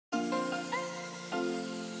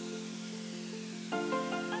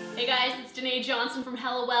Hey guys, it's Danae Johnson from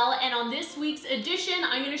Hellowell, and on this week's edition,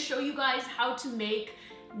 I'm going to show you guys how to make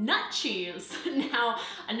nut cheese. Now,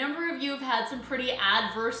 a number of you have had some pretty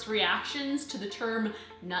adverse reactions to the term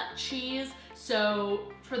nut cheese,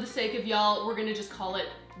 so for the sake of y'all, we're going to just call it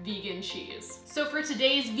vegan cheese. So for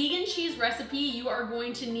today's vegan cheese recipe, you are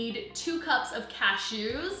going to need 2 cups of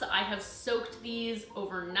cashews. I have soaked these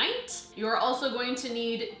overnight. You are also going to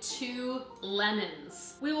need 2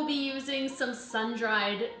 lemons. We will be using some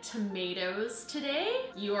sun-dried tomatoes today.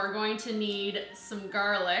 You are going to need some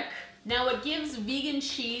garlic. Now, what gives vegan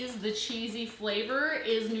cheese the cheesy flavor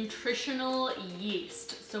is nutritional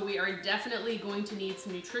yeast. So we are definitely going to need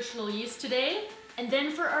some nutritional yeast today. And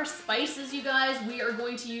then for our spices, you guys, we are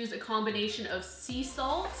going to use a combination of sea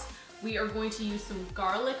salt, we are going to use some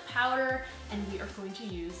garlic powder, and we are going to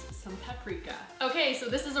use some paprika. Okay, so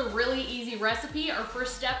this is a really easy recipe. Our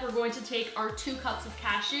first step, we're going to take our 2 cups of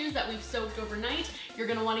cashews that we've soaked overnight. You're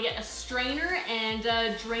gonna wanna get a strainer and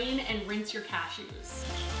drain and rinse your cashews.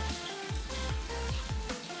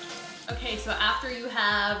 Okay, so after you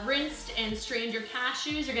have rinsed and strained your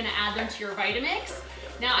cashews, you're gonna add them to your Vitamix.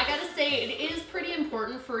 Now, I gotta say, it is pretty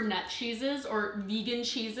important for nut cheeses, or vegan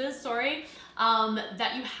cheeses, sorry,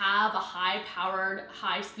 that you have a high-powered,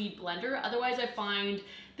 high-speed blender. Otherwise, I find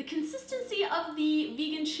the consistency of the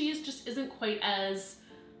vegan cheese just isn't quite as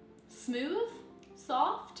smooth,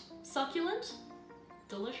 soft, succulent,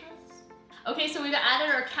 delicious. Okay, so we've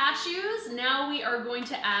added our cashews. Now we are going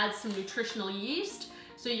to add some nutritional yeast.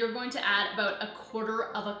 So you're going to add about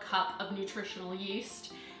 1/4 cup of nutritional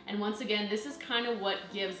yeast. And once again, this is kind of what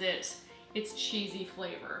gives it its cheesy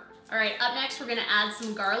flavor. All right, up next, we're gonna add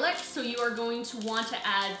some garlic. So you are going to want to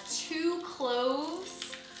add 2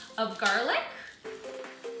 cloves of garlic.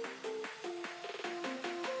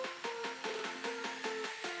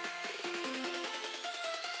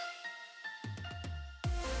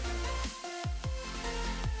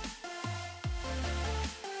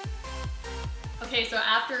 Okay, so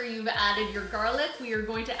after you've added your garlic, we are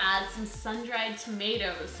going to add some sun-dried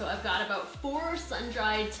tomatoes. So I've got about 4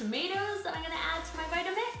 sun-dried tomatoes that I'm gonna add to my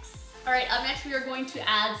Vitamix. All right, up next we are going to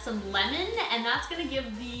add some lemon, and that's gonna give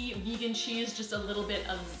the vegan cheese just a little bit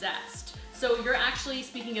of zest. So you're actually,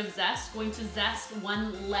 speaking of zest, going to zest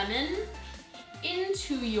 1 lemon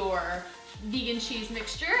into your vegan cheese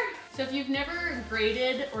mixture. So if you've never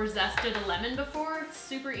grated or zested a lemon before, it's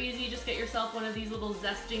super easy. Just get yourself one of these little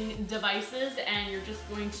zesting devices, and you're just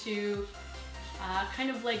going to kind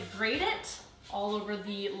of like grate it all over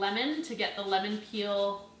the lemon to get the lemon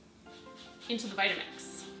peel into the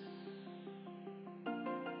Vitamix.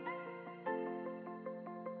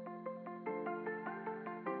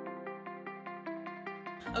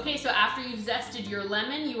 Okay, so after you've zested your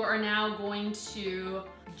lemon, you are now going to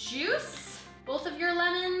juice both of your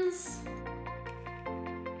lemons.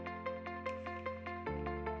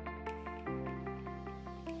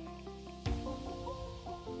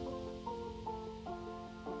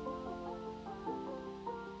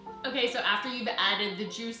 Okay, so after you've added the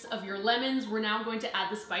juice of your lemons, we're now going to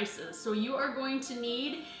add the spices. So you are going to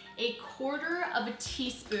need 1/4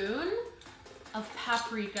 teaspoon of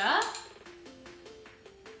paprika.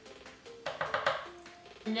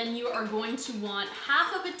 And then you are going to want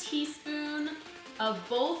 1/2 teaspoon of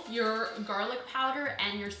both your garlic powder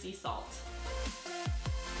and your sea salt.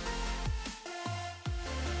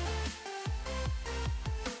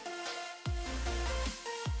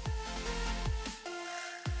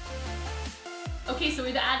 Okay, so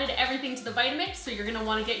we've added everything to the Vitamix, so you're gonna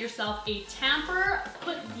wanna get yourself a tamper,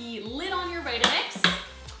 put the lid on your Vitamix,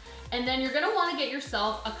 and then you're gonna wanna get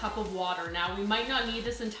yourself a cup of water. Now, we might not need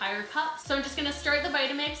this entire cup, so I'm just gonna start the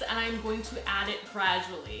Vitamix and I'm going to add it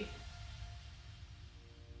gradually.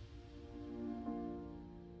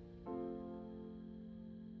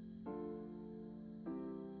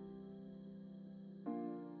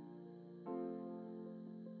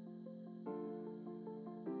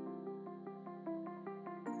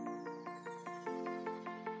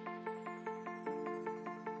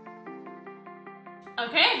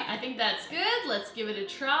 Okay, I think that's good. Let's give it a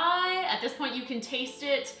try. At this point, you can taste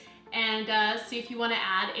it and see if you want to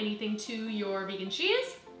add anything to your vegan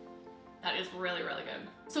cheese. That is really, really good.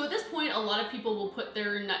 So at this point, a lot of people will put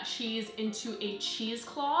their nut cheese into a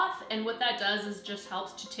cheesecloth, and what that does is just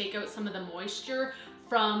helps to take out some of the moisture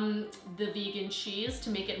from the vegan cheese to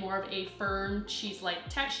make it more of a firm cheese-like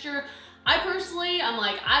texture. I personally, I'm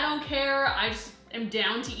like, I don't care. I just am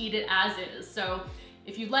down to eat it as is. So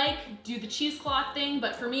if you like, do the cheesecloth thing,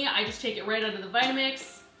 but for me, I just take it right out of the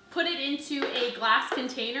Vitamix, put it into a glass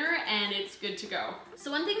container, and it's good to go.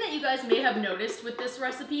 So one thing that you guys may have noticed with this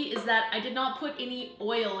recipe is that I did not put any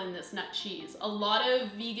oil in this nut cheese. A lot of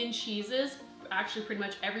vegan cheeses, actually pretty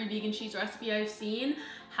much every vegan cheese recipe I've seen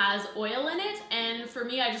has oil in it, and for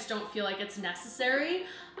me, I just don't feel like it's necessary.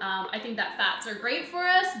 I think that fats are great for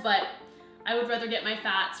us, but I would rather get my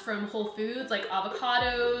fats from whole foods like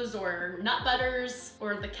avocados or nut butters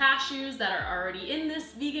or the cashews that are already in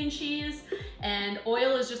this vegan cheese, and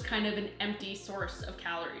oil is just kind of an empty source of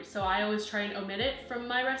calories. So I always try and omit it from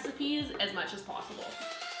my recipes as much as possible.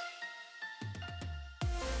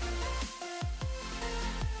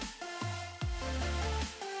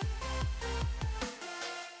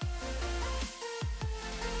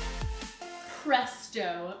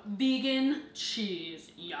 Presto, vegan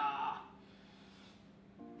cheese, yeah.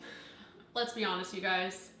 Let's be honest, you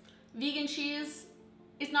guys. Vegan cheese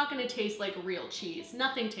is not gonna taste like real cheese.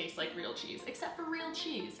 Nothing tastes like real cheese, except for real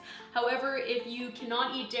cheese. However, if you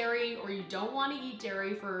cannot eat dairy or you don't wanna eat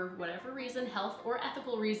dairy for whatever reason, health or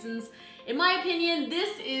ethical reasons, in my opinion,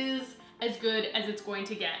 this is as good as it's going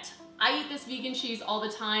to get. I eat this vegan cheese all the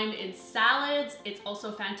time in salads. It's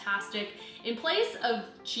also fantastic in place of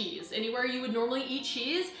cheese. Anywhere you would normally eat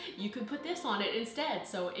cheese, you could put this on it instead.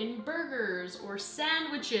 So in burgers or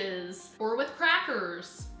sandwiches or with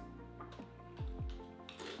crackers.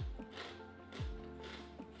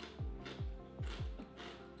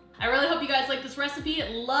 I really hope you guys like this recipe.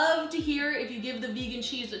 I'd love to hear if you give the vegan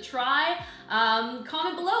cheese a try.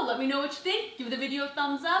 Comment below, let me know what you think. Give the video a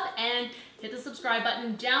thumbs up and hit the subscribe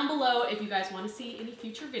button down below if you guys want to see any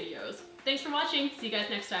future videos. Thanks for watching. See you guys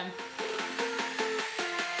next time.